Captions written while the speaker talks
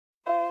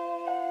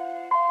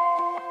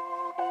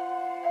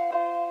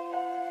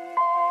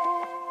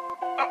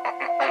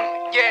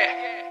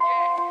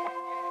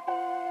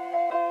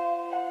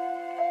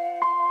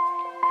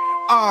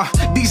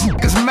These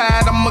niggas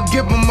mad, I'ma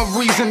give them a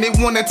reason. They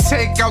wanna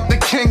take out the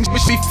kings, but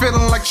she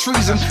feeling like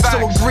treason.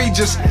 So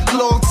egregious,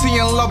 loyalty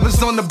and love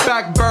is on the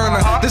back burner.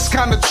 This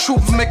kind of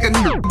truth make a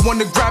nigga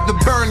wanna grab the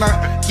burner.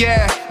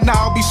 Yeah,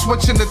 now I'll be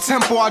switching the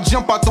tempo. I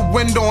jump out the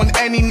window on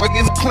any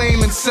nigga,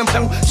 plain and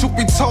simple. Truth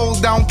be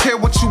told, I don't care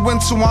what you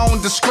into, I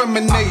don't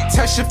discriminate.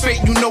 Test your fate,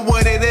 you know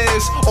what it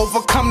is.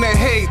 Overcome the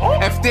hate.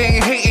 If they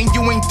ain't hating,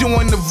 you ain't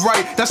doing it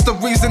right. That's the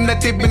reason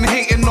that they've been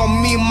hating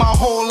on me my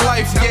whole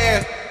life,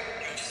 yeah.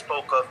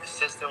 Spoke of the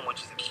system,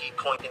 which is a key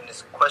point in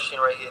this question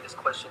right here. This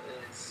question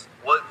is,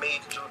 what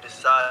made you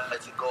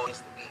decide to go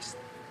against the beast?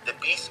 The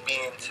beast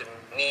being, to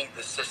me,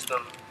 the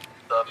system,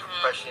 the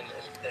oppression,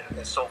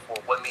 and so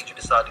forth. What made you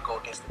decide to go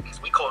against the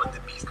beast? We call it the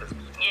beast because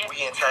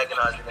we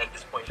antagonizing at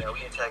this point now.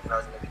 We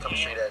antagonizing it, we come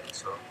straight at you.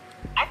 So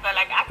I feel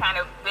like I kind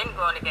of been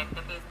going against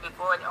the beast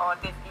before all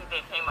this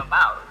even came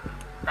about.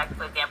 Like,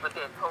 for example,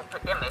 this whole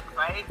pandemic,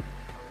 right?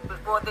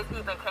 Before this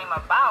even came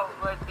about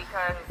was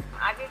because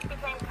I just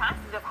became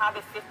conscious of how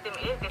the system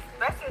is,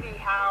 especially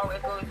how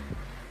it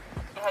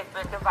has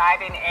been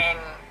divided in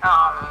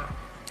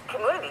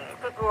communities.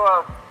 People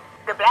of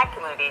the black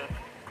community,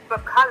 people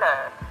of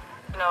color,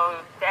 you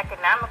know, the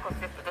economical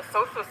system, the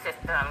social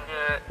system,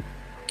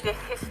 the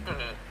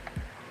history.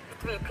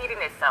 It's repeating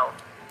itself.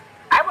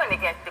 I went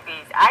against the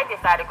beast. I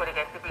decided to go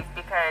against the beast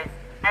because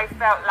I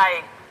felt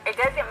like it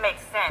doesn't make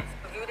sense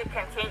for you to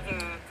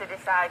continue to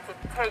decide to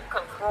take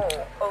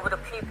control over the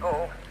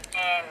people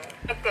and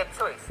make their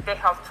choice, their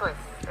health choice,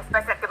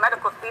 especially like the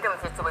medical freedom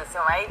situation,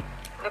 right?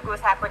 Look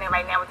what's happening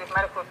right now with this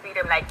medical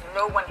freedom, like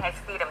no one has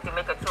freedom to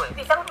make a choice.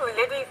 See, some people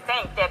literally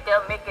think that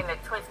they're making a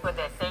choice for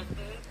their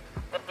safety,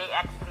 that they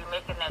actually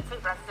making that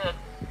choice. But I said,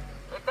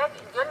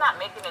 you're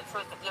not making a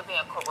choice if you're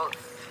being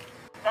coerced.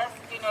 That's,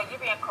 you know,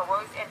 you're being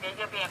coerced and then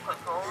you're being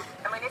controlled.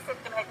 I mean, this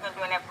system has been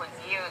doing that for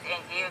years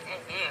and years and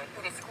years.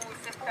 Through the school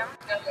system,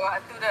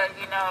 through the,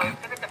 you know,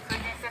 look at the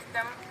prison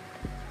system,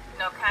 you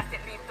know,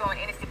 constantly throwing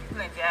innocent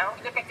people in jail.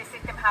 You look at the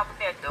system, how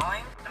they're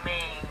doing. I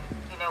mean,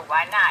 you know,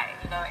 why not?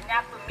 You know, and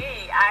now for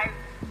me, I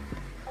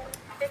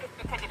think it's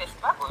because of the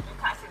struggle. You're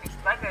constantly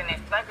struggling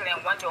and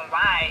wondering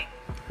why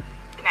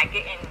you're not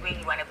getting where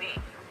you want to be.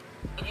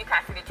 And you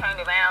constantly turn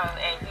around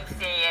and you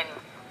seeing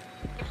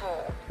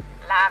people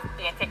lives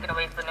being taken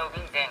away for no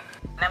reason.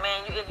 I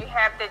mean, you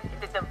have the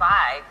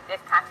divide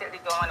that's constantly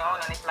going on,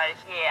 and it's like,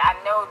 yeah, I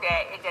know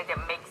that it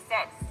doesn't make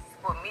sense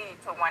for me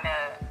to want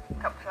to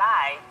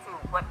comply to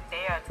what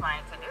they are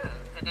trying to do,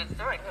 to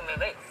destroy human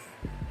race.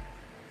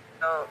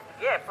 So,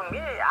 yeah, for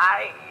me,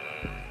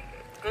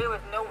 there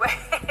was no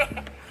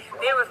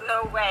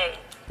way,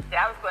 that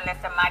I was going to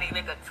let somebody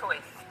make a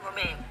choice for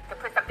me to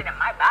put something in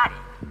my body.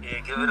 yeah,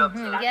 give it up to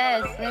them.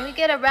 Yes, let me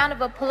get a round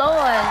of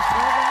applause.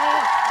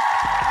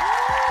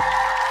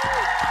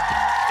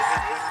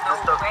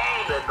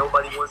 That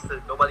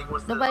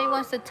nobody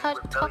wants to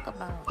talk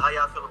about. How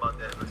y'all feel about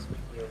that? Let's speak,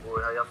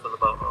 boy. How y'all feel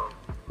about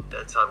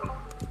that topic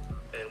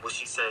and what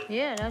she said?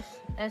 Yeah,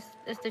 that's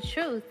the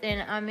truth.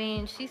 And I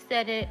mean, she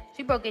said it.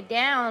 She broke it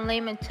down in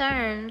layman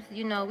terms.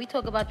 You know, we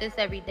talk about this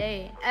every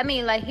day. I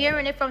mean, like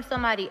hearing it from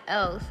somebody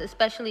else,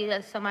 especially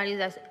that somebody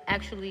that's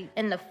actually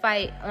in the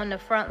fight on the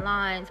front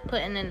lines,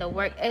 putting in the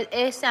work.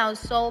 It sounds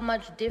so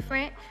much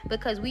different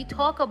because we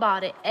talk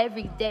about it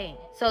every day.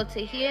 So to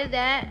hear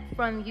that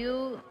from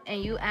you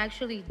and you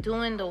actually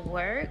doing the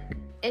work,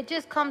 it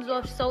just comes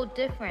off so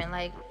different.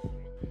 Like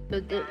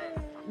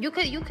you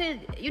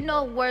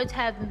could, words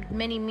have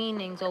many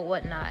meanings or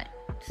whatnot.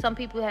 Some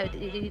people have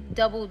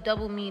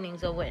double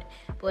meanings or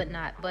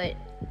whatnot. But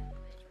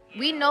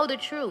we know the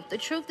truth. The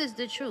truth is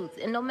the truth.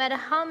 And no matter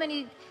how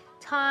many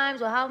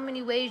times or how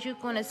many ways you're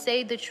gonna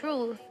say the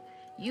truth,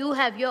 you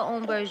have your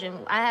own version.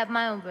 I have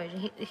my own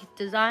version.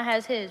 Design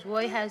has his.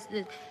 Roy has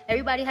this.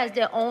 Everybody has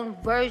their own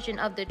version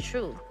of the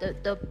truth.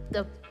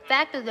 The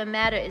fact of the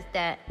matter is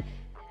that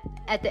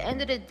at the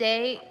end of the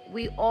day,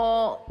 we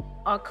all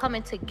are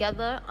coming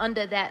together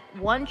under that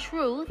one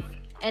truth,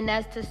 and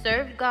that's to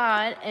serve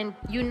God and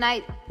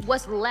unite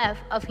what's left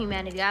of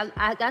humanity.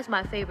 That's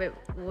my favorite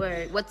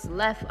word, what's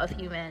left of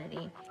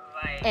humanity.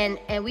 Right.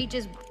 And we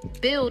just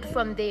build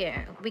from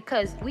there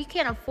because we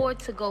can't afford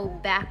to go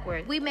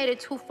backward. We made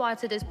it too far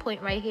to this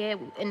point right here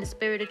in the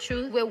spirit of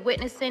truth. We're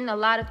witnessing a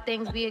lot of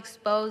things be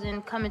exposed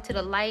and coming to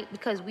the light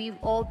because we've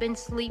all been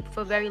asleep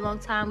for a very long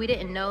time. We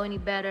didn't know any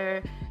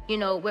better. You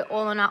know, we're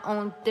all on our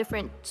own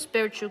different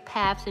spiritual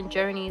paths and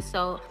journeys,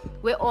 so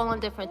we're all on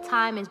different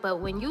timings. But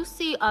when you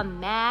see a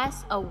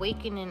mass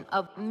awakening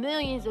of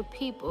millions of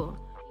people,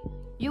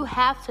 you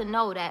have to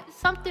know that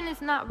something is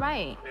not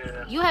right.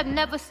 Yeah. We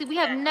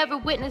have never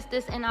witnessed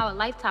this in our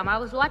lifetime. I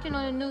was watching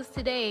on the news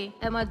today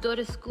at my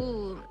daughter's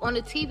school. On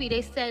the TV,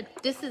 they said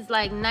this is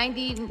like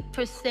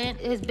 90%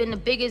 has been the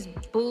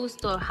biggest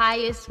boost or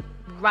highest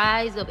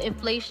rise of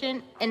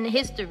inflation in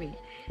history.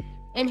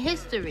 In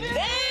history.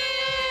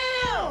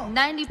 Damn!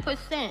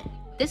 90%.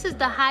 This is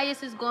the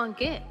highest it's gonna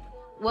get.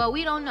 Well,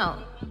 we don't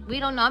know.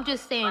 I'm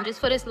just saying, just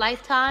for this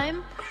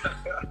lifetime,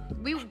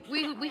 we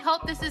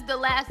hope this is the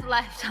last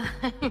lifetime.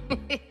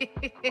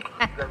 You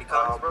got any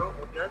comments, bro?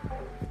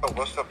 Oh,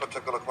 what's the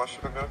particular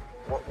question again?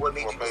 What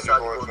made you decide to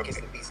go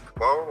against the beast?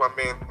 Well, I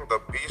mean,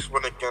 the beast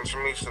went against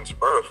me since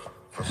birth,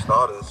 for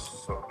starters,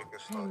 so we can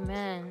start.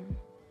 Amen.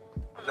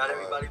 Not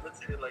everybody looks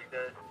at it like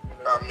that.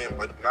 You I mean,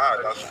 but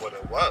nah, that's what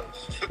it was.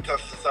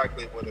 That's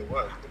exactly what it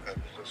was, because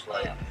it's just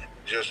like,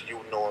 just you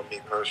knowing me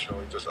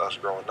personally, just us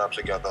growing up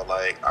together,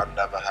 like, I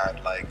never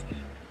had, like,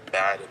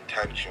 bad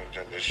intentions,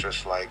 and it's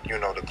just like, you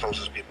know, the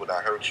closest people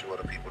that hurt you are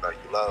the people that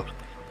you love,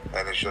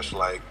 and it's just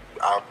like,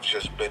 I've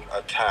just been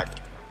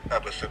attacked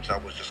ever since I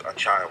was just a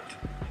child,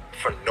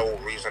 for no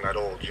reason at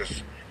all.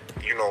 Just,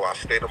 you know, I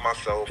stay to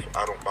myself,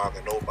 I don't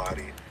bother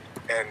nobody,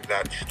 and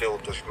that still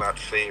does not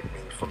save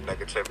me from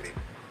negativity.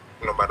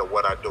 No matter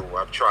what I do,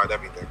 I've tried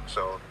everything.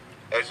 So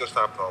it's just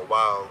after a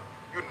while,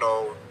 you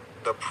know,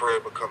 the prey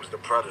becomes the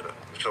predator.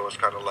 So it's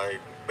kind of like,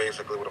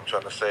 basically what I'm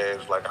trying to say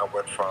is like, I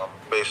went from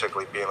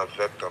basically being a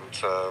victim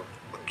to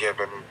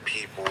giving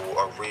people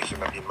a reason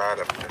to be mad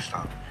at me this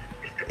time.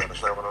 You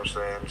understand what I'm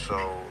saying?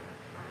 So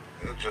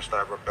it's just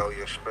that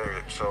rebellious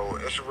spirit. So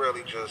it's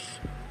really just,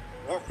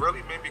 what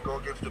really made me go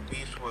against the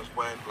beast was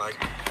when, like,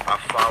 I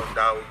found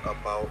out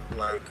about,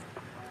 like,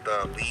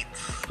 the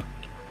elites,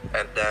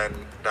 and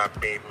then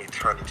that made me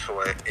turn into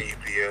an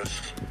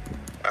atheist,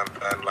 and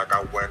then, like,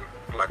 I went,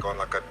 like, on,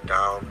 like, a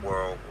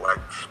downward,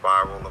 like,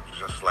 spiral of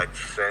just, like,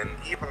 sin.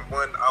 Even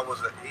when I was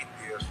an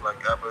atheist,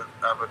 like, every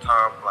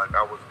time, like,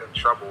 I was in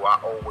trouble, I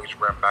always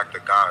ran back to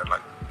God,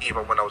 like,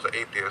 even when I was an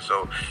atheist.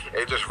 So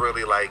it just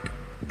really, like,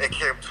 it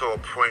came to a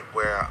point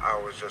where I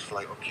was just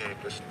like, okay,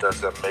 this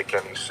doesn't make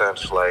any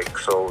sense. Like,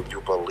 so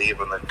you believe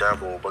in the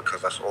devil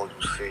because that's all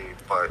you see,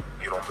 but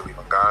you don't believe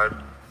in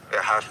God? It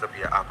has to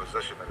be an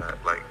opposition in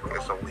that. Like,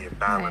 it's only a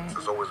balance.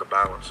 It's always a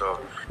balance. So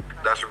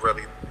that's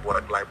really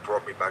what, like,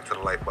 brought me back to the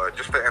light. But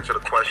just to answer the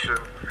question,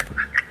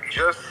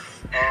 just,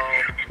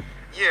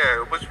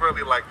 yeah, it was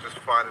really like just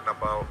finding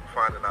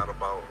out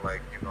about,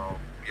 like, you know,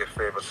 your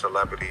favorite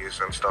celebrities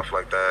and stuff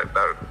like that.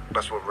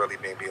 That's what really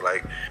made me,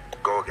 like,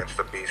 go against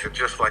the beast. And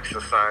just like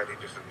society,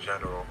 just in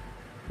general,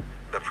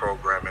 the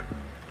programming.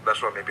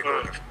 That's what made me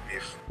go against the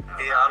beast.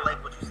 Yeah, I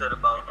like what you said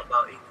about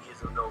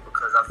atheism though,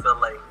 because I feel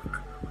like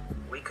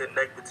we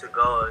connected to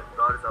God.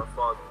 God is our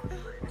Father.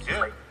 It's just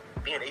like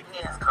being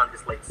atheist is kind of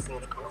just like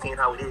seeing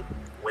how it is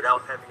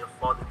without having a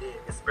Father there,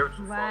 a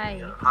spiritual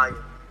Father, a higher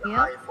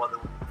Father.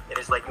 And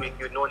it's like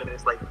you're knowing him, and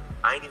it's like,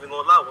 I ain't even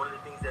gonna lie. One of the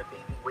things that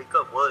made me wake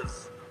up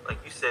was, like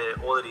you said,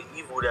 all of the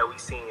evil that we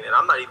seen. And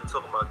I'm not even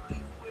talking about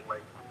evil in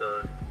like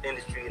the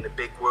industry and the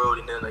big world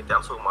and then like that.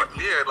 I'm talking about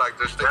evil. Yeah, like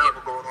there's the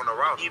evil going on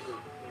around. Evil.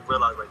 You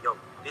realize like, yo,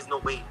 there's no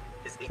way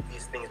this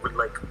atheist thing is really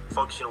like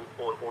functional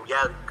or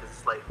reality, because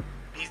it's like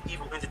these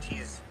evil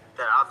entities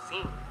that I've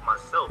seen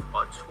myself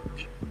are too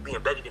deeply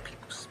embedded in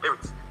people's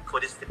spirits for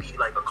this to be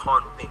like a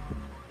carnal thing.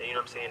 And you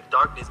know what I'm saying?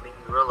 Darkness made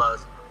me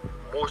realize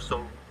more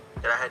so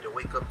that I had to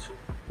wake up to.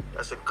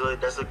 That's a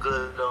good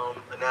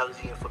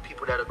analogy. And for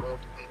people that are going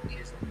through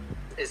atheism,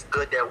 it's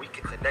good that we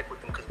can connect with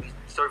them because we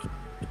surf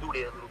through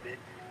there a little bit,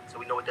 so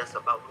we know what that's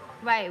about.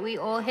 Right. We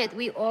all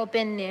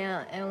been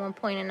there at one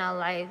point in our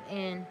life,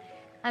 and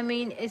I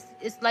mean, it's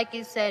like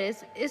you said,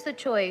 it's a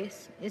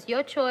choice. It's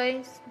your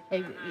choice.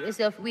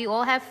 We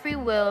all have free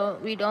will.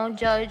 We don't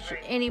judge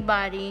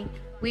anybody.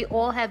 We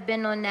all have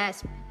been on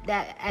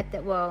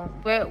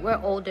we're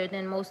older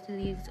than most of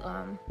the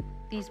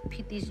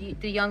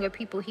younger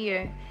people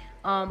here.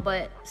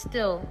 But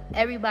still,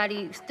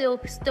 everybody, still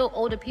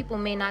older people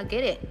may not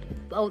get it.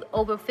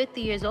 Over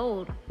 50 years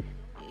old,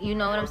 you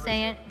know what I'm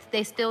saying?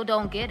 They still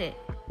don't get it,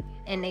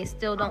 and they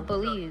still don't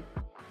believe.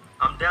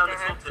 I'm down to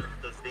something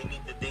because they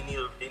need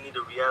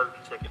a reality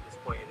check at this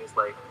point, and it's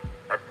like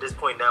at this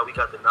point now we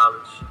got the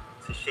knowledge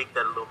to shake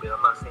that a little bit.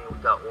 I'm not saying we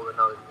got all the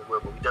knowledge in the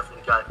world, but we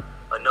definitely got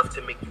enough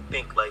to make you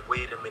think like,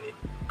 wait a minute,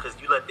 because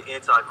you let the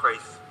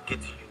Antichrist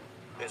get to you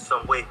in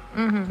some way,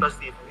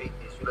 especially if you're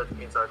atheist. You let the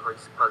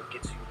Antichrist probably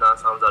get to you 9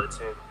 times out of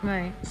 10.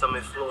 Right. Some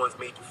influence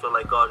made you feel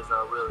like God is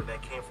not real, and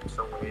that came from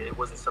somewhere. It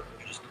wasn't something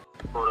you just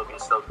thought of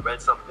yourself. You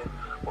read something,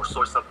 or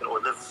saw something, or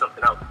lived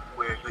something out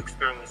where you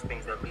experienced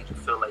things that made you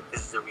feel like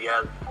this is a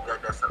reality.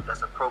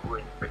 That's a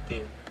program right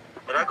there,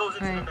 and that goes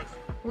into the next.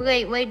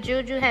 Wait,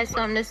 JuJu has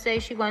something to say.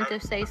 She wanted to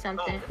say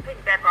something. To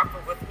piggyback off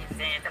of what he's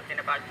saying, something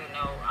about,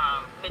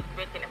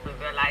 waking up and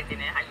realizing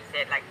it, how you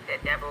said, like, the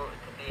devil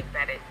could be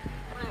embedded.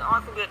 I mean,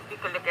 also, we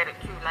could look at it,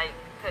 too, like,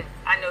 because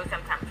I know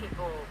sometimes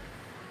people,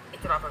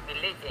 it's off of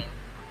religion.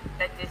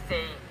 Let's just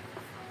say,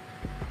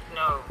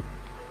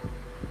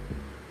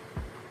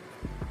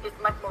 it's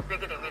much more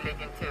bigger than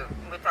religion, too.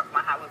 We're talking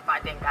about how we're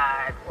finding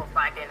God or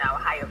finding our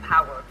higher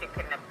power to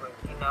connect with,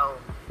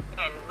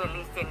 and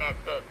releasing that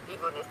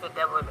evilness, the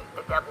devil,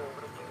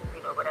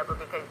 whatever,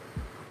 because,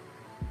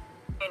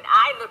 and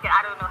I don't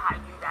know how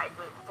you guys,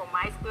 but for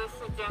my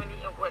spiritual journey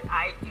and what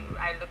I do,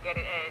 I look at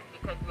it as,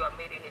 because we are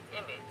made in His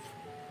image,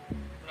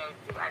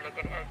 I look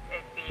at it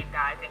as being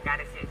gods and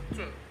goddesses,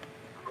 too.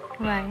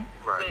 Right.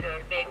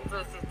 The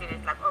versus then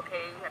it's like,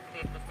 okay, you have to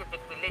be a specific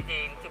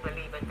religion to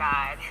believe in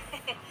God,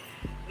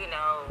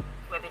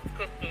 whether it's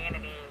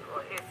Christianity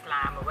or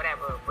Islam or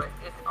whatever, but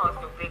it's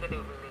also bigger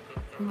than religion,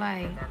 too.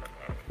 Right.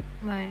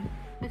 Right.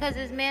 Because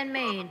it's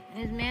man-made.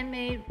 It's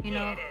man-made, you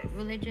know, it is.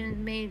 religion's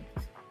made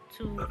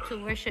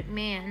to worship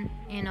man,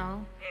 you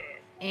know. It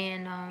is.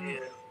 And Yeah.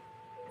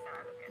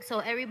 so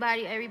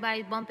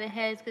everybody's bumping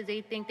heads because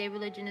they think their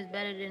religion is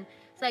better than.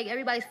 It's like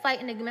everybody's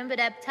fighting to remember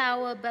that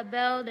Tower of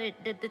Babel,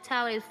 the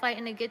tower is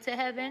fighting to get to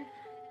heaven,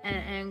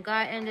 and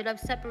God ended up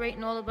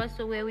separating all of us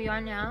to where we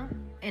are now,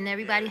 and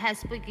everybody has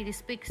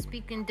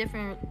speaking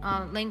different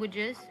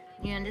languages.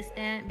 You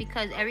understand?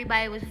 Because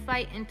everybody was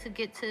fighting to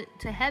get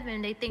to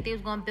heaven. They think they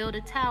was gonna build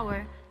a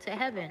tower to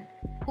heaven.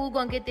 Who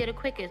gonna get there the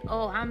quickest?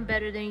 Oh, I'm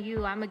better than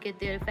you. I'm gonna get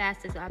there the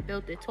fastest. I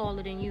built it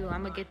taller than you.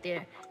 I'm gonna get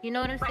there. You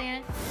know what I'm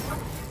saying?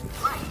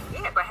 Right.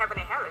 Yeah, but heaven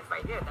and hell is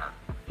right there,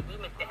 though. We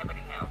make the heaven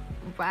and hell.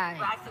 Right.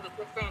 Well, I see what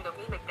you're saying, though.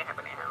 We make the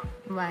heaven and hell.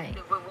 Right.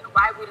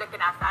 Why are we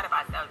looking outside of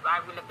ourselves? Why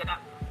are we looking up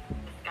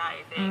the sky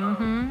and saying,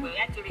 oh, well,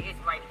 actually, it's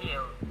right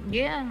here.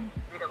 Yeah.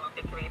 We don't want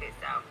to create it,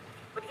 so.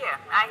 But yeah,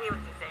 I hear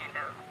what you're saying,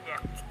 though. Yeah.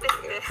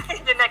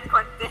 The next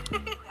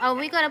question. Oh,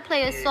 we're gonna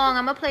play a song.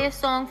 I'm gonna play a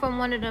song from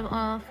one of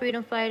the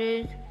freedom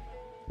fighters,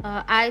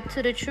 "Eye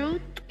to the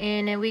Truth,"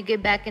 and then we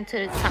get back into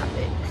the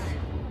topics.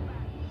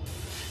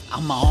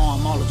 I'm my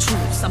arm, all the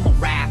troops. I'ma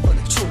ride for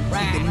the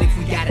truth. Even if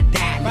we gotta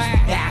die,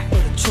 let's die for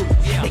the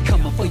truth. They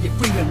coming for your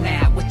freedom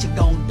now. What you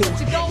gonna do?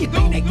 You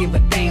think they give a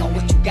damn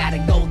what you gotta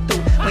go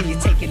through when you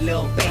take your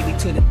little baby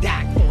to the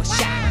doc for a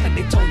shot? Cause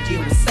they told you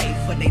it was safe,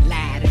 but they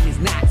lied and it's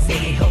not. Say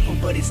they help him,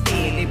 but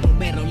instead they put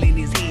metal in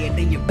his head.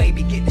 Then your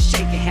baby get to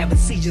shaking, having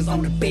seizures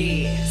on the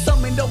bed.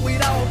 Some end up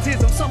with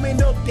autism, some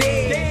end up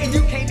dead. And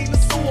you can't even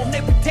sue them,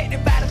 they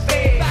protected by the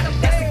Fed.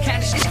 That's the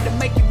kind of shit that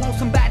make you want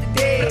somebody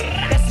dead.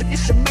 That's the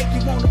shit that make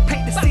you wanna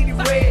paint the city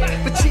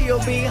red. But chill,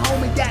 big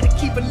homie, gotta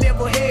keep a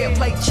level head.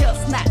 Play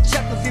chess, not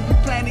checkers if you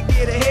plan to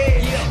get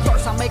ahead.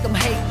 First I make them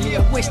hate me,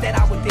 wish that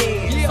I was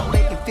dead. So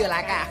they can feel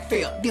like I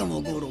felt, then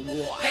we'll go to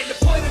war. At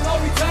the point of no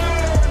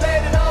return,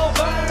 let it all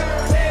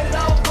burn, let it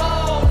all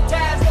fall, the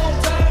tide's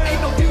gon' turn.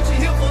 Ain't no future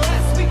here for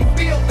us, we can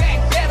build back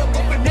better.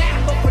 But for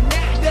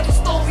now, there's a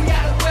story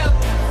out of weather.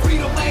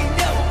 Freedom ain't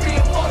never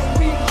been for the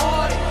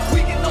weak-hearted.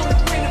 We can only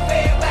bring the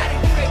everybody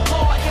do their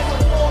part. There's a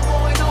war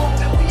going on,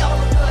 and we all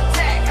under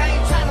attack. I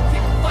ain't trying to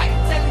pick a fight,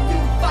 telling you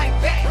to fight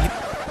back.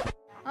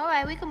 All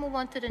right, we can move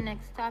on to the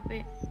next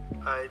topic.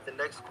 Alright, the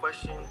next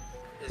question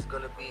is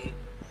gonna be,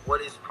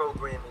 what is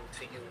programming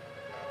to you?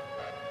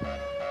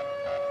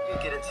 You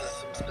get into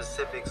some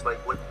specifics, like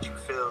what you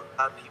feel,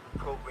 how people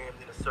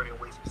programmed in a certain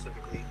way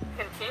specifically.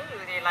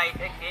 Continually, like,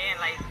 again,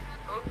 like,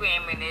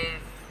 programming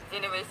is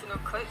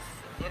generational curse,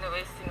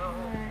 generational,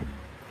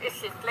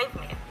 it's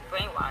enslavement,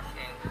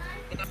 brainwashing.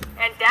 You know?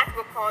 And that's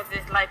what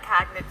causes, like,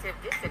 cognitive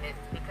dissonance,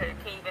 because you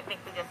can't even think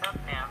for yourself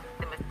now.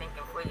 Them is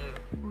thinking for you.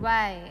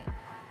 Right.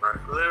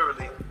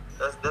 Literally,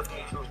 that's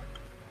definitely true.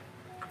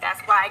 That's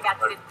why I got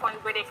to this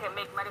point where they can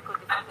make medical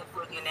decisions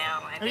for you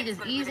now. And They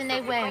just easing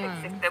their way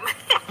on. system.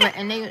 Right,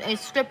 and they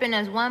stripping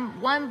us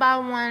one by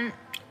one,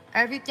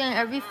 everything,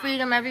 every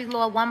freedom, every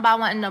law, one by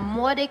one. And the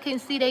more they can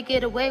see they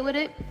get away with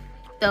it,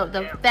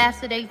 the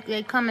faster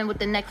they come in with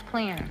the next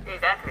plan.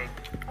 Exactly.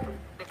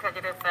 Because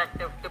of the fact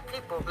that the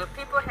people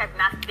have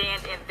not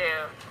stand in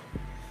the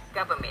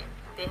government.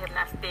 They have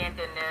not stand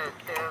in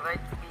the right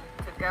to be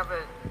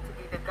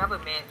the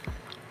government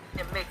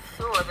and make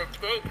sure that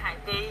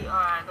they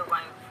are the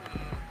ones who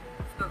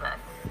screw us.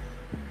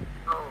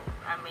 So,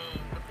 I mean,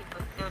 the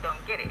people still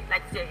don't get it.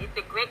 Like you said, it's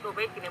the Great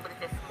Awakening, but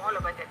it's the small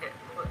of us that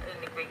in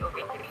the Great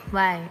Awakening.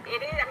 Right.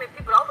 It is. I mean,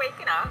 people are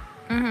waking up.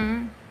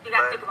 Mm-hmm. You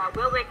got to think about,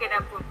 we're waking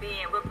up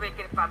we're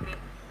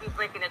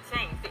breaking a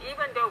chain. So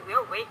even though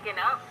we're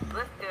waking up,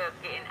 we're still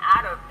getting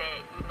out of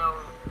that, you know,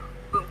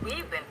 what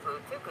we've been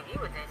through too, because we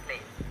was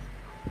enslaved.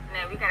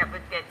 Now we gotta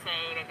break that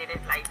chain, and then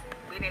it's like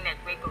reading that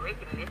Great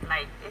Awakening. It's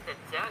like it's a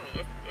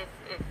journey.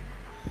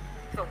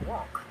 It's a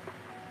walk,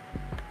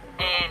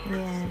 and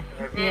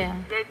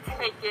they're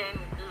taking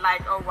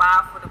like a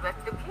while for the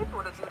rest of the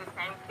people to do the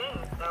same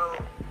thing. So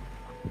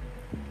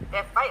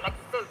that fight, like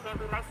you said, can't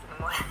be nice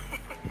anymore.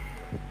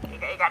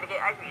 you gotta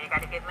get ugly. You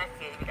gotta get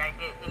messy. You gotta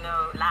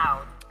get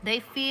loud. They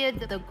feared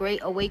the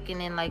Great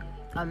Awakening, like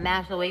a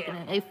mass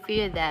awakening. They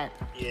feared that.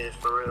 Yeah,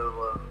 for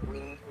real. We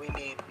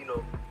need,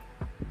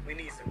 we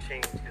need some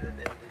change, because at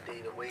the end of the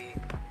day, the way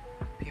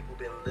people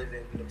been living,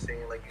 you know what I'm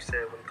saying, like you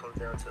said, when it comes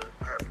down to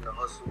having to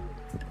hustle,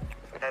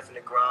 having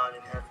to grind,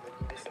 and having to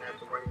do this and have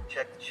to work,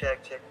 check to check,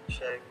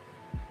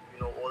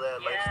 all that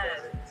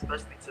lifestyle,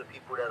 especially to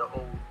people that are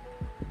old,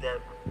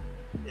 that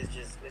it's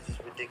just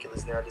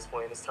ridiculous now at this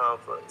point. It's time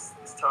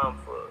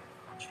for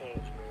change,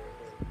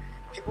 man.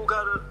 People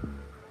gotta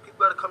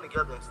come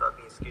together and stop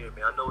being scared,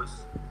 man. I know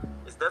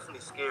it's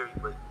definitely scary,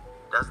 but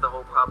that's the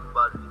whole problem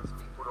about it, is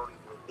people don't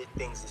even admit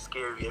things is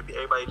scary.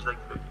 Everybody just like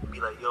be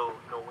like, yo,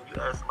 when you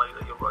ask somebody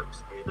like, yo, bro, are you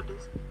scared of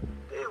this?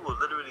 They will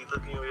literally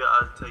look in your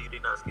eyes and tell you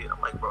they're not scared.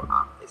 I'm like, bro,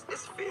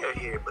 it's fair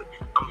here, but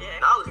I'm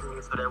acknowledging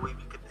it so that way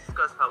we can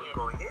discuss how we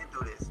go ahead and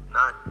do this.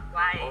 Not,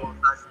 oh, I'm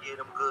not scared,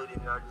 I'm good,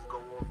 and I just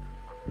go on.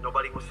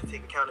 Nobody wants to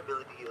take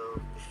accountability of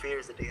the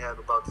fears that they have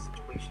about the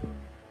situation.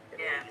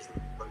 And Yeah. Just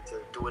like to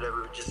do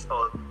whatever, just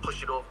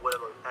push it off,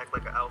 whatever, act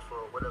like an alpha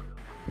or whatever.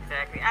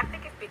 Exactly. I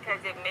think it's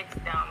because it makes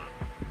them.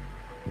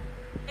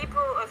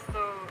 People are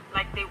so,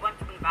 like, they want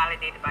to be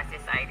validated by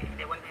society.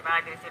 They want to be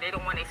validated, so they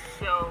don't want to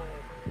show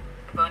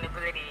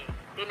vulnerability.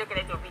 They look at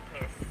it as a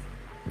weakness.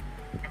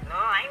 Like, no,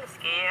 I ain't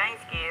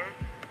scared.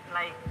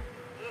 Like,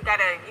 you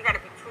gotta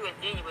be true and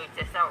genuine with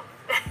yourself.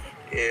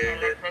 Yeah.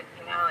 and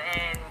you know,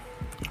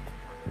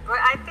 but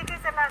I think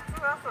it's about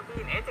too also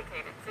being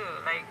educated too.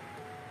 Like,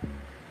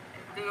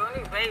 the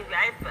only way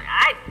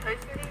I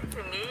personally,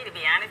 to me, to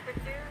be honest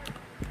with you,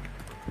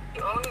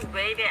 the only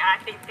way that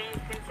I think things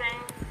can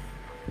change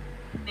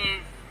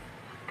is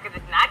because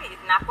it's not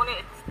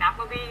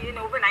gonna be an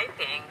overnight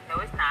thing.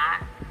 No, it's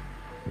not.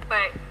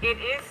 But it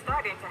is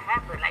starting to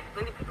happen. Like,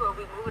 really, people are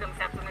removing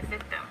themselves from the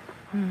system.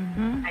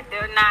 Mm-hmm. Like,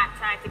 they're not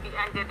trying to be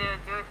under the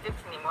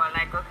jurisdiction anymore.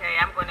 Like, okay,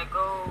 I'm gonna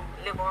go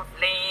live off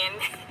land,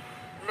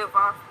 live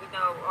off,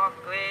 off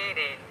grid,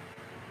 and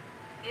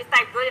it's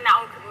like building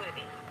our own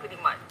community, pretty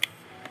much.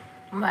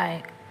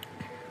 Right.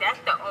 That's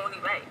the only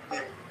way.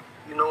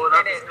 You know what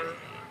I'm saying?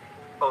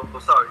 Oh,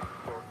 sorry.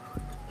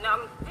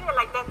 No,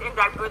 like that's in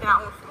like building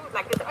our own schools.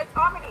 Like it's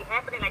already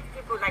happening. Like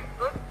people like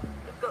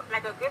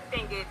like a good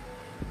thing is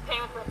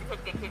parents have to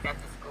take their kids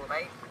after school,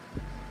 right?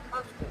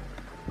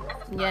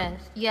 Homeschool.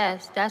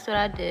 Yes, that's what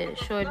I did.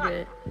 Sure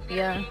did.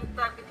 Yeah.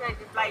 Because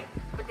it's like,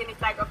 but then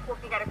it's like, of course,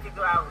 you gotta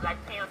figure out,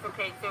 like, parents.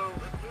 Okay, so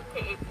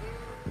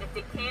if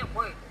they can't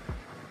work,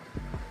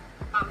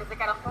 if they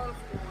gotta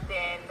homeschool,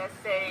 then let's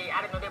say,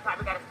 I don't know, they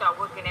probably gotta start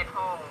working at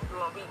home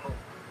doing remote,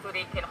 so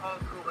they can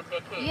homeschool with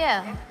their kids.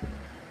 Yeah.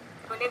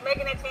 When they're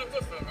making a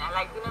transition, I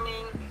like, you know what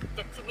I mean?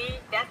 To me,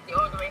 that's the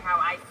only way how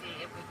I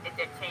see if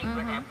that change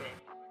would happen.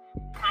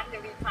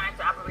 Constantly trying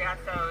to operate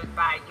ourselves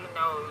by,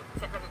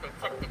 check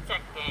the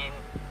check and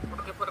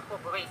working for the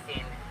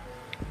corporation.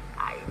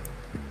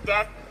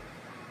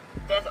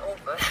 That's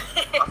over.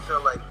 I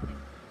feel like,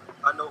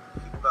 I know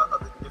people got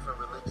other different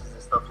religions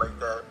and stuff like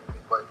that,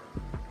 but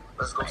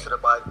let's go to the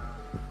Bible.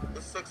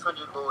 It's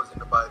 600 laws in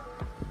the Bible.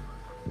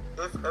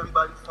 If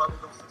everybody followed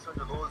those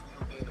 600 laws, we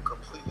would be in a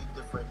completely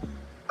different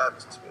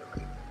atmosphere,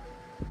 right?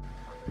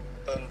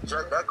 And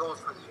that goes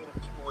for even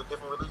people with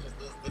different religions.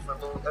 There's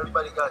different laws.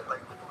 Everybody got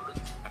like different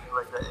religions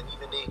like that, and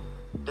even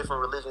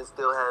different religions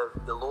still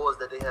have the laws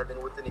that they have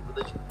within their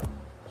religion.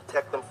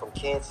 Protect them from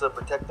cancer,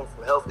 protect them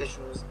from health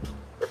issues.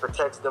 It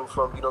protects them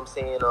from, it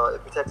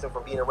protects them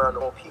from being around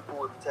their own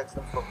people. It protects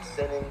them from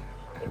sinning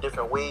in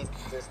different ways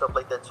and stuff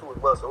like that too as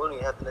well. So it don't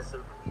even have to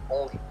necessarily be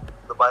only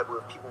the Bible.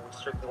 If people would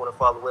strictly want to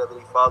follow whatever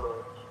they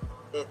follow,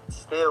 it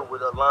still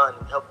would align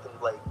and help them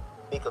like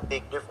make a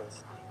big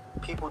difference.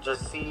 People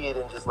just see it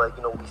and just like,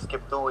 we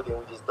skip through it and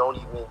we just don't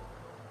even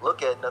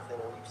look at nothing.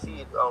 When you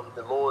see it,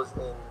 the laws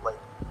in like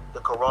the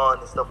Quran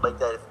and stuff like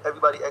that, if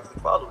everybody actually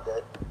followed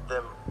that,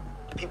 then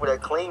the people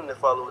that claim to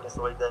follow it and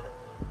stuff like that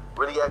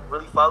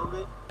really followed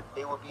it,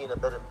 they would be in a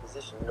better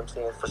position,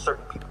 for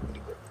certain people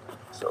anyway.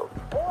 So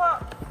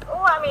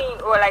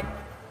or like,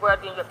 well,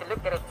 then you have to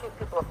look at it too.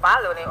 People are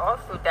following it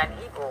also done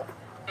evil.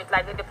 It's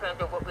like it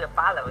depends on what we're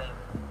following.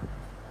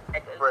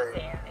 Like,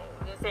 right.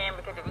 You're saying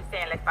because if we're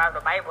saying let's follow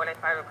the Bible, let's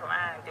follow the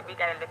Quran, then we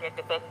gotta look at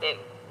the fact that,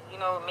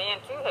 man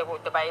too have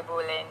wrote the Bible,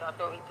 and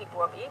although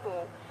people of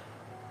evil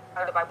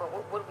follow the Bible,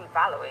 what are we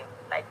following?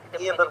 Like,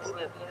 yeah, but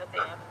people,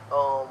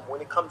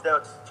 when it comes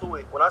down to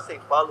it, when I say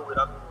follow it,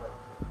 I mean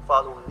like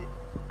following it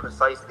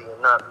precisely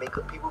and not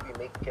people be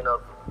making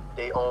up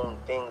their own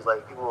things.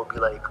 Like people will be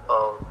like,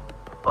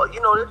 they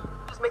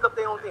just make up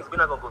their own things. We're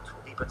not gonna go too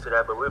deep into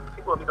that, but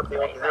people will make up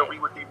their own things. They'll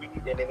read what they read,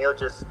 and then they'll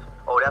just,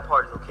 that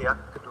part is okay. I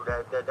could do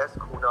that. That's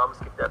cool. No, I'm gonna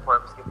skip that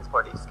part. I'm gonna skip this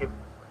part. They skip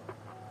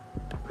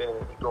and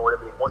they do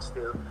whatever they want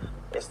still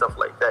and stuff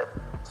like that.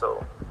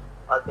 So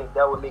I think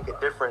that would make a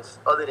difference.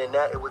 Other than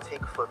that, it would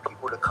take for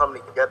people to come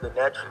together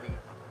naturally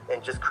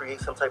and just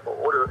create some type of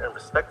order and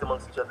respect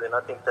amongst each other. And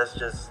I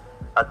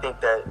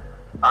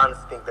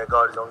honestly think that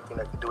God is the only thing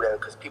that can do that,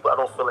 because I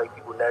don't feel like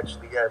people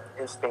naturally have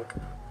instinct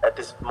at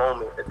this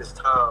moment, at this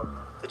time,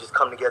 to just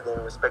come together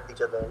and respect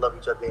each other and love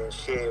each other and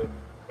share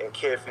and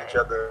care for each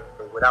other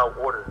without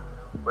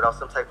without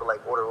some type of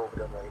like order over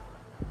them. Like,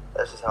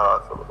 that's just how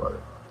I feel about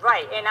it.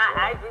 Right, and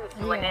I agree with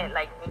you on that.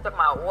 Like, you talk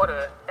about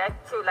order,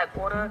 that's true, like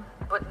order,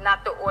 but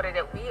not the order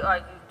that we are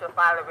used to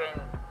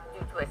following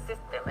due to a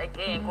system.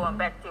 Again, going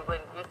back to when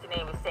Yusuf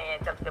was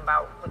saying something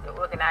about with the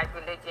organized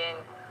religion,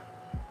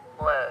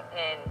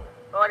 and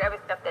all the other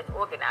stuff that's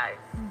organized.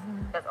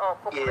 That's all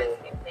corporations.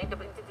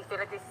 So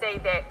let's just say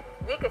that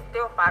we could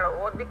still follow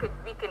order.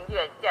 We can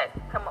just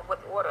come up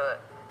with order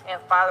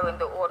and following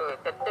the order,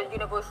 the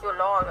universal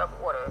law of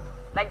order.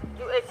 Like,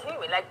 you as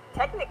human, like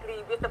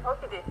technically we're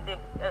supposed to live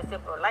a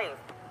simple life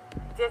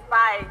just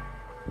by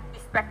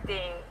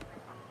respecting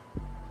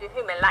the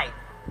human life,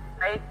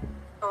 right?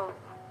 So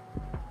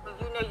when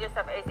you know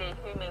yourself as a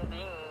human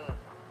being,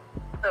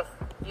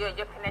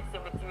 your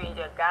connection with you and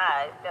your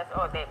God, that's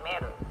all that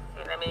matters.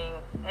 You know what I mean?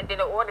 And then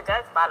the order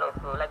does follow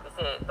through, like we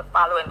said, the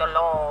following the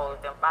laws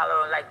and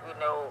following, like,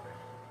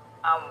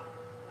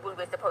 what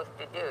we're supposed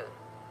to do.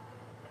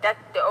 that's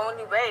the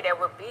only way that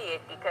would be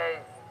it,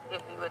 because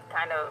if we would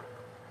kind of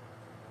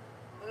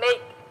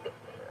make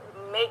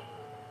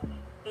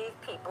these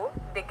people,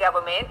 the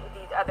government,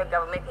 these other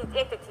government, these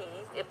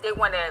entities, if they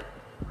want to,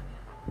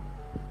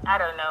 I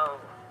don't know,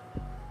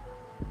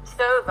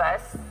 serve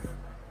us,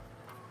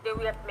 then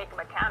we have to make them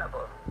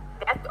accountable.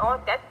 That's all.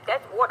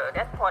 That's order.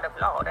 That's part of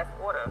law. That's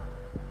order.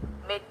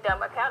 Make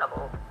them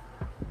accountable.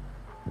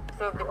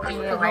 So the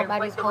people the right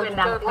way. So we're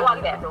not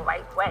doing that the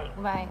right way.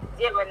 Right.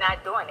 Yeah, we're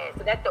not doing it.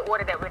 So that's the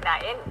order that we're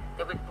not in.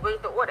 Where's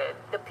the order?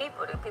 The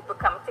people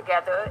come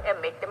together and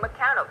make them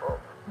accountable.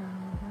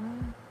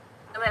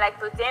 I mean, like,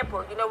 for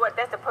example, you know what?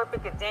 That's a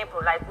perfect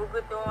example. Like, what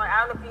we're doing,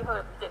 I don't know if you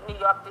heard of New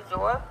York du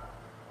jour.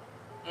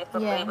 You're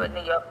familiar with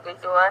New York du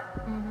jour?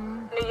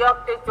 New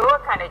York du jour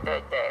kind of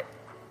does that.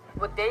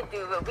 What they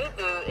do, what we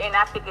do, and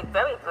I think it's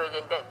very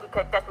brilliant,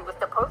 because that's what we're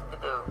supposed to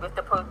do. We're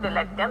supposed to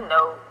let them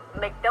know,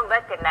 make them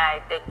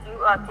recognize that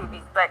you are to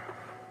respect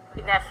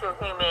the natural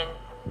human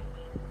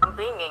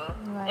being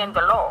and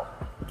the law.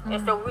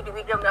 And so we give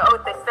them the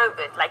oath of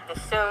service, like the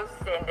sheriffs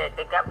and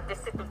the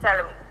system tell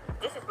them,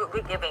 this is what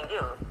we're giving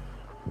you.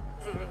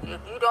 If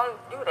you don't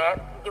do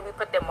that, then we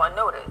put them on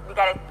notice. We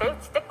gotta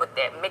stick with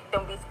that, make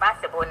them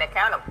responsible and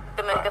accountable,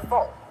 put them in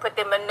default, put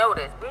them in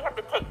notice. We have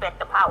to take back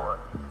the power.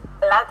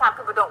 A lot of times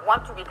people don't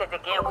want to, because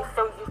again, we're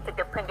so used to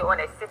depending on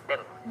a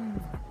system.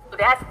 So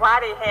that's why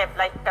they have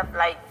like stuff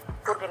like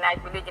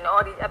organized religion,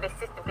 all these other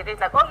systems, because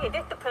it's like, oh yeah,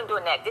 this depends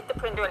on that, this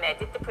depends on that,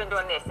 this depends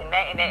on this, and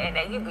that, and that, and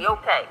that, you'll be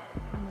okay.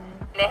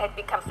 And that has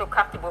become so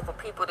comfortable for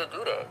people to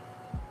do that.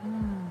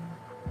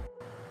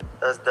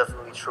 That's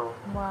definitely true.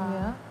 Wow.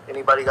 Yeah.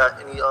 Anybody got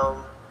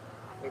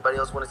anybody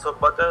else want to talk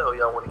about that, or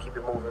y'all want to keep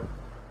it moving?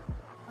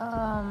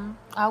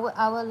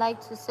 I would like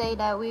to say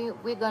that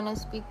we're gonna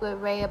speak with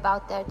Ray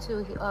about that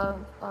too.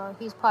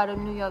 He's part of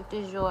New York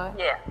du jour.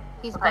 Yeah.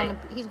 He's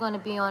gonna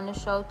be on the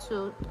show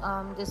too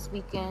this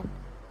weekend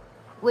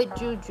with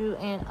JuJu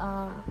and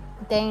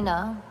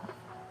Dana,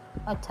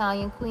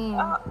 Italian Queen.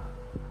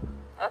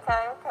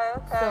 Okay.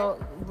 So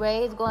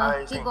Ray's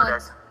going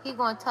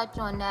to touch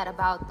on that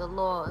about the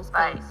laws,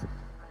 because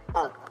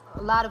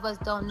a lot of us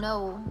don't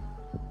know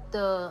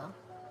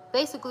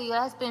basically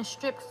that has been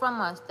stripped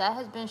from us. That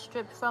has been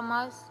stripped from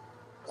us.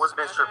 What's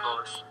been stripped from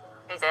us?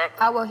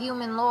 Exactly. Our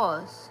human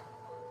laws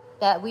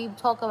that we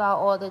talk about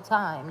all the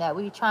time, that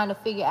we're trying to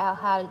figure out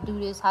how to do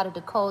this, how to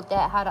decode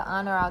that, how to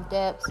honor our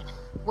debts,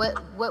 what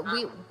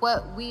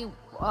we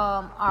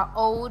are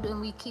owed,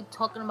 and we keep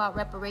talking about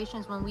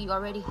reparations when we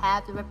already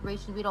have the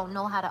reparations. We don't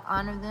know how to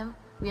honor them.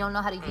 We don't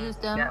know how to use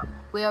them.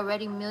 We're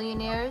already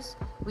millionaires.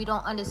 We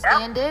don't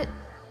understand it.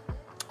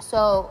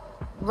 So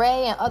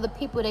Ray and other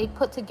people, they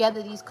put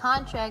together these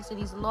contracts and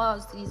these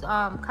laws, these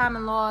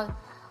common law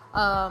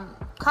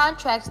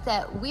contracts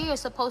that we are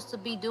supposed to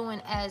be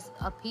doing as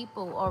a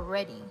people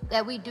already,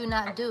 that we do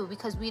not do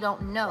because we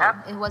don't know.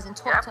 It wasn't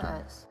taught to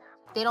us.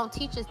 They don't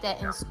teach us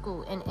that in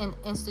school, in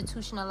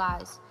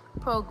institutionalized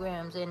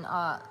programs and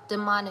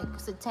demonic,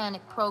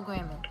 satanic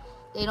programming.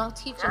 They don't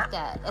teach us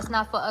that. It's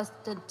not for us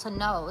to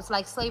know. It's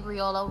like slavery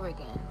all over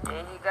again. There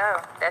you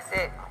go. That's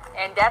it.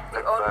 And that's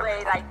the only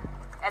way, like,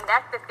 and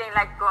that's the thing,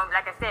 like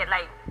I said,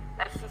 like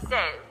she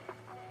said,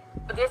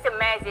 just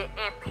imagine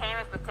if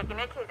parents were taking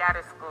their kids out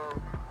of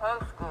school,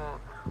 homeschool,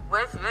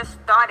 we're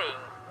starting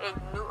a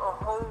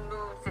whole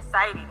new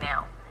society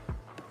now.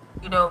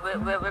 You know, we're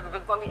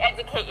going to be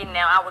educating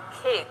now our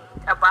kids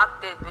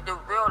about the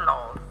real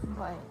laws.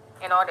 Right.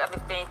 And all the other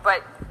things,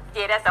 but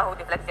yeah, that's a whole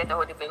different. That's a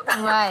whole different.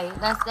 Right.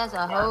 That's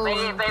a whole. Maybe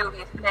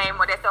the same,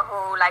 or that's a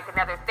whole like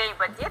another thing.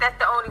 But yeah, that's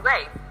the only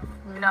way.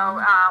 You know,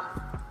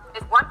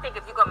 it's one thing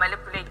if you're gonna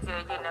manipulate your,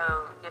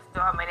 your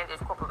store and this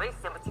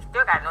corporation, but you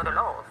still gotta know the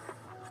laws.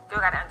 You still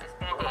gotta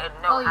understand it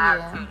and know how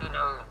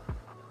to,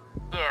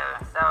 Yeah.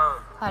 So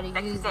how to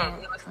like use you said,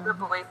 it. It was stripped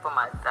away from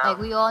us. So. Like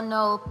we all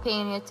know,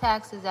 paying your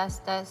taxes, that's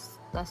theft.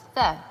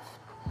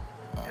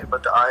 Yeah,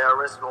 but the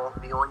IRS gonna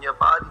be on your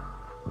body.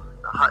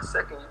 A hot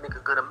second, you make a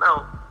good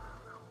amount.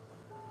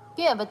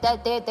 Yeah, but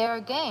they're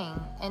a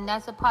gang, and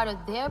that's a part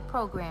of their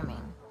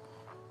programming.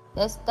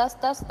 That's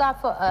not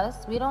for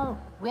us.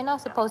 We're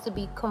not supposed to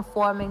be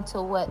conforming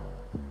to what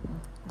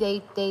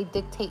they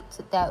dictate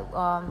that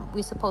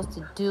we're supposed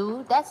to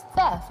do. That's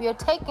theft. You're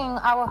taking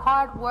our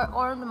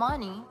hard-earned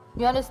money.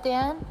 You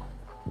understand?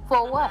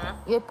 For what?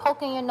 You're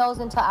poking your nose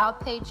into our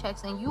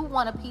paychecks, and you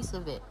want a piece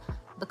of it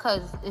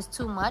because it's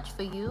too much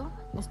for you.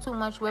 It's too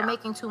much. We're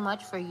making too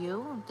much for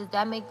you.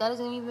 That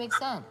doesn't even make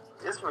sense.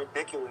 It's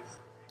ridiculous.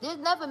 It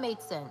never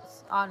made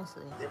sense,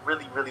 honestly. It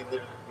really,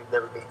 literally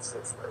never made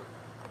sense. Like,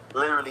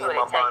 literally in my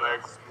mind, I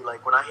just be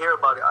like, when I hear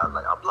about it, I ain't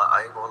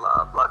gonna lie,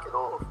 I block it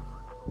off.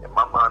 In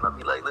my mind, I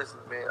be like, listen,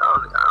 man,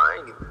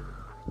 I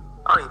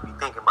don't even be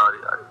thinking about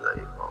it. I just be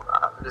like,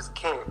 I just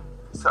can't.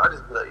 So I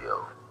just be like,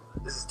 yo,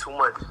 this is too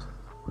much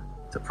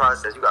to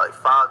process. You got like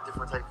 5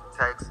 different types of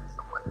taxes.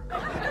 I'm like,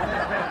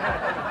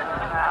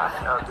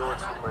 y'all doing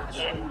too much.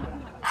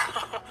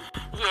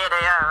 Yeah,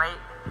 they are, right?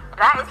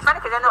 It's funny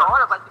because I know all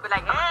of us would be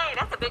like, hey,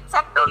 that's a big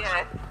check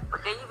there.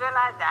 But then you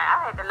realize that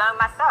I had to learn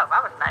myself.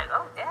 I was like,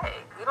 oh,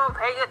 dang, you don't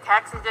pay your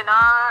taxes and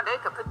all. They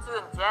could put you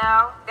in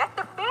jail. That's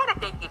the fear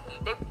that they give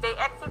you. They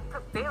actually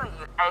fulfilling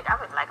you. I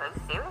was like, are you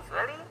serious,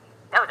 really?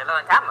 That was a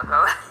long time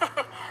ago.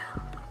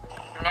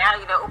 Now,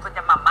 you know, opened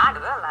up my mind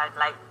to realize,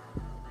 like,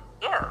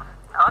 yeah,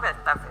 all that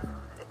stuff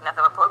is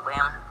nothing but a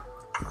program.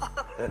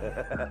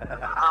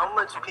 How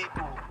much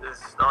people is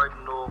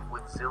starting off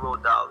with $0?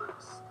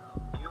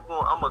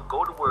 I'm gonna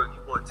go to work.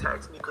 You gonna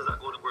tax me because I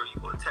go to work.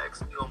 You gonna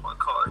tax me on my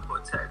car. You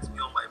gonna tax me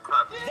on my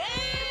property. You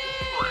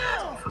gonna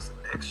ask me for some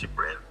extra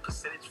bread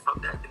percentage from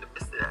that in the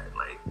midst of that.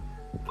 Like,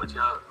 what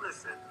y'all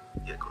listen?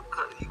 You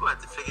gonna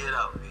have to figure it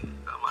out, man.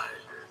 I'm out of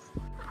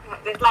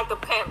this. It's like the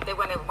pimp. They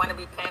want to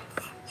be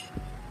pimps.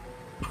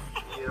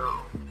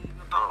 Yo,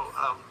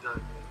 I'm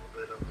done.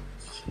 But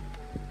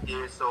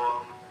yeah.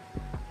 So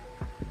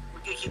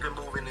we can keep it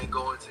moving and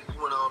going. You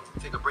wanna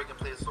take a break and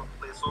play a song,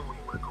 or you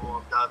wanna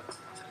go dive into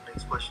the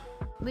next question?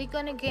 We're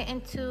gonna get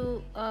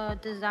into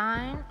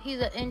design. He's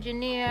an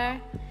engineer.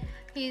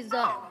 He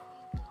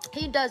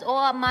does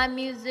all my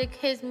music,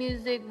 his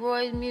music,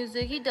 Roy's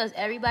music. He does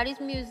everybody's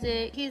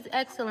music. He's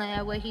excellent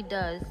at what he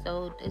does.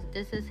 So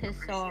this is his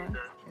song,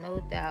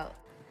 no doubt.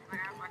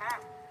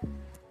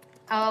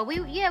 We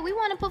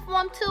want to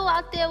perform too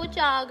out there with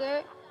y'all,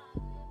 girl.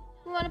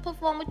 We want to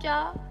perform with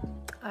y'all.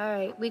 All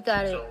right, we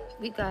got it.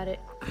 We got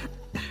it.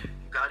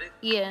 Got it?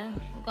 Yeah,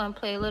 I'm gonna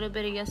play a little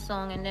bit of your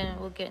song and then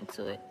we'll get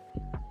into it.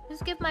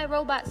 Just give my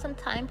robot some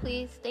time,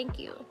 please. Thank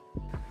you.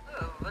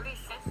 Oh, really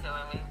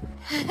censoring me.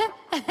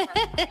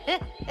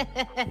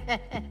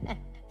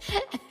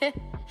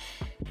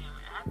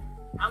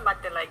 I'm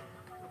about to, like,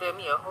 build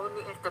me a whole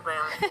new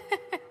Instagram.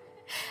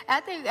 I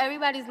think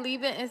everybody's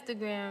leaving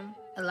Instagram.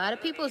 A lot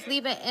of people's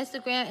leaving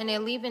Instagram and they're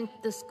leaving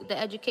the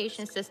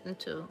education system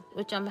too,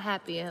 which I'm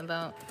happy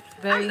about.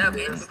 I love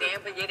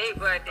Instagram, but yeah, they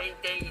were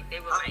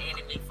my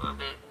enemy for a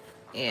bit.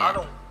 Yeah. I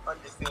don't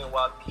understand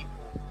why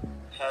people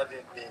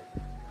haven't been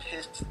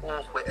pissed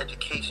off with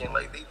education.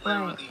 Like, they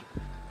literally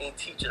ain't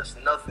teach us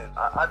nothing.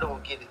 I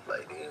don't get it.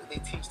 Like, they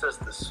teach us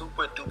the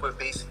super duper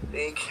basic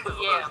thing.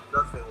 Us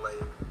nothing.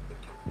 Like,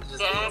 it's just,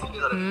 they teach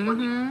us how to make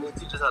money. They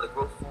teach us how to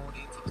grow food.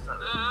 They teach us how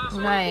to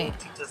they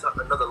teach us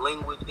another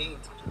language. They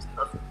ain't teach us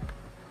nothing.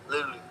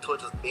 Literally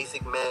taught us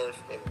basic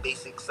math and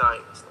basic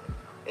science,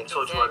 and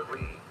taught you how to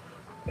read.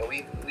 And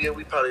we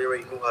probably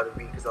already knew how to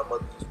read because our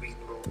mother was reading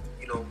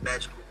little,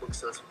 magical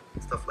books and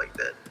stuff like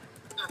that.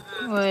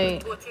 Right.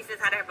 People teach us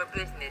how to have a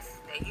business,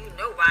 and you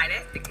know why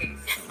that's the case.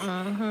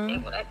 They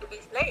want us to be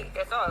slaves.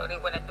 That's all. They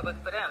want us to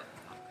work for them.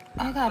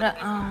 I gotta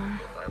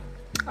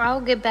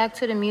I'll get back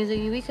to the music.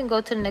 We can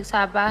go to the next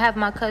topic. I'll have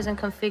my cousin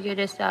configure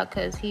this out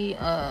because he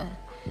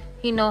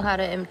know how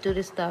to do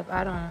this stuff.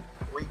 I don't.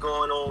 We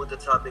going on with the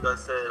topic I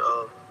said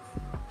of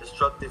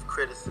destructive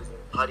criticism.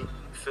 How do you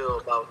feel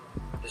about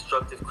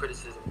destructive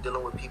criticism,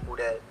 dealing with people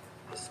that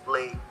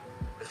display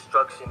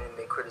destruction in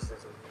their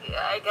criticism? Yeah,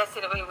 I guess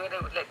in a way where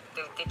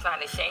they're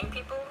trying to shame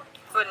people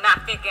for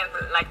not thinking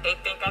like they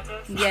think, I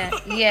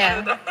guess.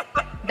 Yeah.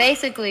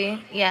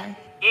 Basically, yeah.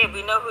 Yeah,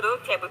 we know who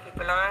those type of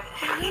people are.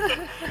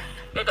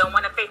 They don't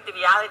want to face the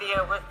reality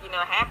of what's,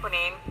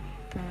 happening.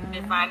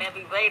 They find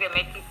every way to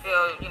make you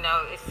feel,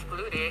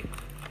 excluded.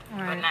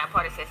 But not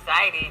part of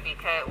society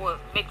because,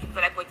 make you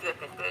feel like what you're a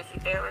conspiracy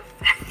theorist.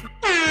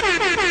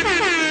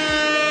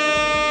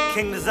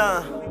 King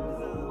Design.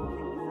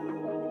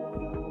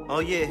 Oh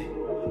yeah.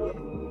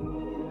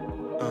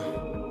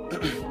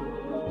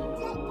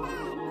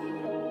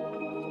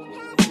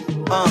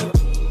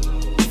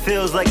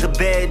 Feels like a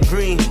bad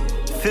dream.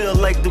 Feel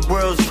like the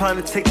world's trying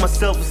to take my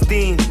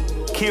self-esteem.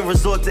 Can't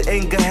resort to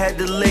anger, had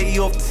to lay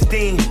off the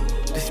steam.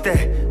 Just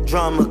that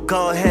drama,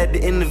 God had to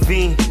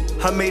intervene.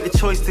 I made a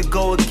choice to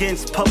go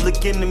against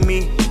public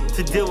enemy.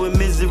 To deal with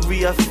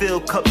misery, I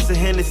fill cups of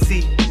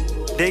Hennessy.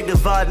 They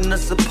dividing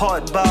us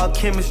apart by our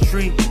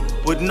chemistry.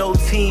 With no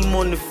team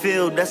on the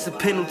field, that's a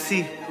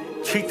penalty.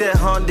 Treat that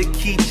Honda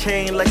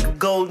keychain like a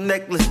gold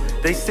necklace.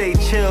 They say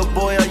chill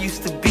boy, I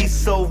used to be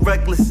so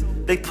reckless.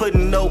 They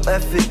putting no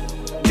effort,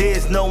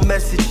 there's no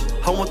message.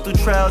 I went through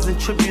trials and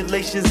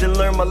tribulations and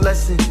learned my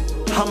lesson.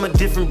 I'm a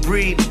different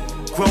breed,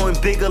 growing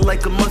bigger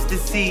like a mustard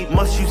seed.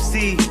 Must you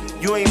see,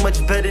 you ain't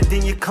much better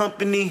than your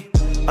company.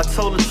 I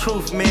told the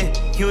truth, man,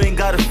 you ain't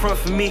got a front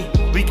for me.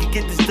 We could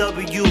get this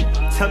W,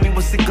 tell me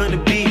what's it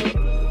gonna be.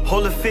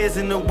 All the fears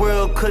in the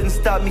world couldn't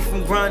stop me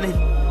from grinding.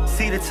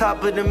 See the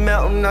top of the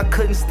mountain, I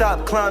couldn't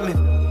stop climbing.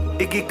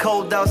 It get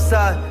cold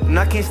outside, and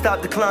I can't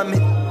stop the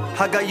climbing.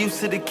 I got used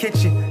to the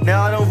kitchen,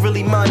 now I don't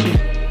really mind it.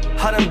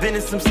 I done been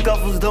in some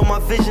scuffles, though my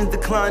vision's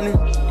declining.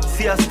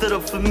 See, I stood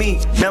up for me,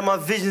 now my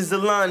vision's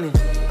aligning.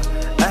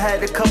 I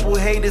had a couple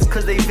haters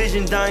cause they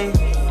vision dying.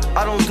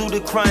 I don't do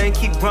the crying,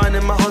 keep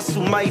grinding, my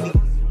hustle mighty.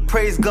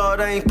 Praise God,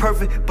 I ain't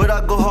perfect, but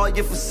I go hard,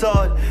 your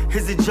facade.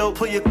 Here's a joke,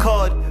 pull your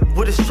card,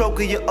 with a stroke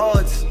of your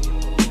odds.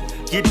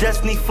 Your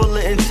destiny full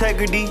of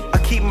integrity, I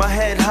keep my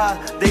head high.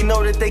 They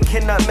know that they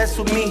cannot mess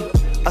with me.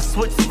 I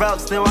switched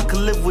routes, now I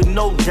can live with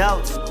no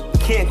doubts.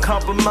 Can't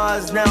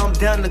compromise, now I'm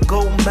down to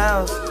go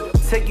miles.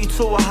 Take you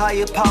to a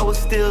higher power,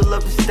 still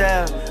love the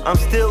style. I'm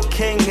still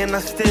king and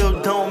I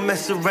still don't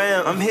mess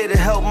around. I'm here to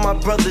help my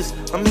brothers,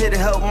 I'm here to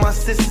help my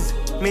sisters.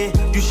 Man,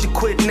 you should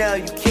quit now,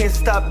 you can't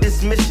stop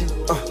this mission.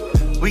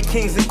 We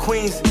kings and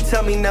queens,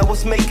 tell me now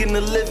what's making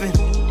a living.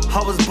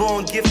 I was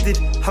born gifted,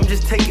 I'm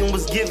just taking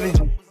what's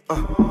given.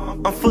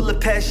 I'm full of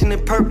passion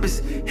and purpose.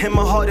 In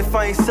my heart, if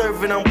I ain't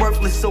serving, I'm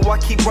worthless, so I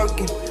keep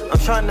working. I'm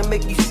trying to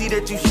make you see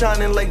that you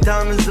shining like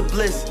diamonds of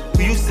bliss.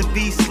 We used to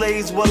be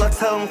slaves, well I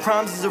tell them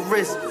crimes is a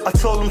risk. I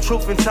told them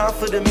truth in time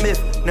for the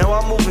myth. Now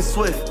I'm moving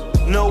swift,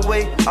 no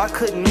way, I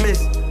couldn't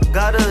miss.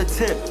 Gotta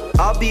attempt,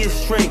 I'll be a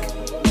shrink.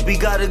 We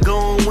gotta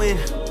go and win.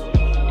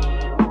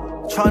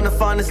 Trying to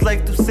find this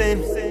life through sin.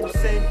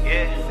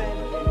 Yeah,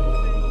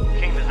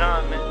 King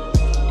Design, man.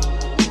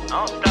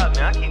 I don't stop,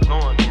 man. I keep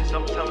going, man. So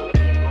I'm telling you,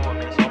 keep going,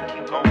 man. So I'm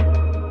keep going.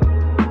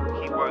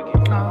 Keep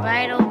working. All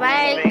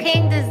right.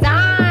 King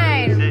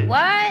Design.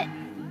 What?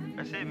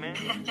 That's it, man.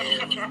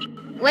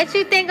 What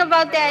you think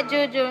about that,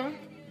 JuJu?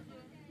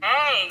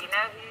 Hey, you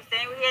know, he's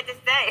saying we had to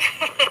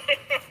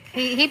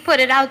say. He put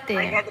it out there.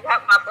 I had to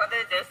help my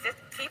brothers and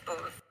sister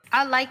peoples.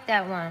 I like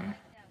that one.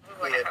 We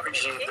want to help the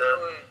people,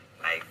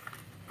 like,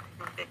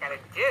 what they gotta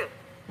do.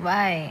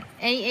 Right.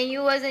 And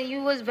you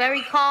was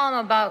very calm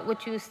about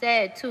what you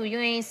said too. You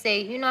ain't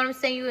say, you know what I'm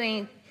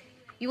saying?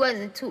 You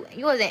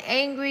wasn't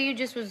angry, you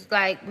just was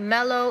like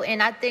mellow,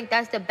 and I think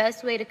that's the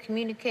best way to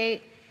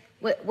communicate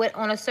with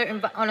on a certain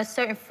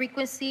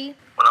frequency.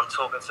 When I'm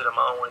talking to them,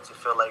 I don't want it to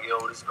feel like,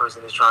 yo, this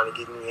person is trying to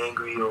get me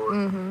angry, or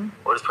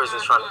this person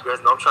is trying to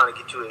aggress. No, I'm trying to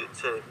get you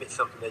to admit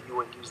something that you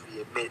wouldn't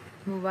usually admit.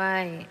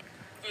 Right.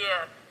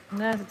 Yeah.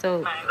 That's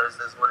dope.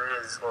 That's what it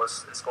is.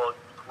 It's going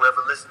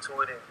whoever listen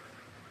to it and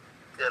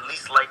at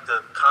least like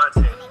the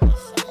content.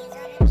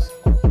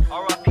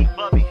 R.I.P.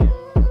 Bubby.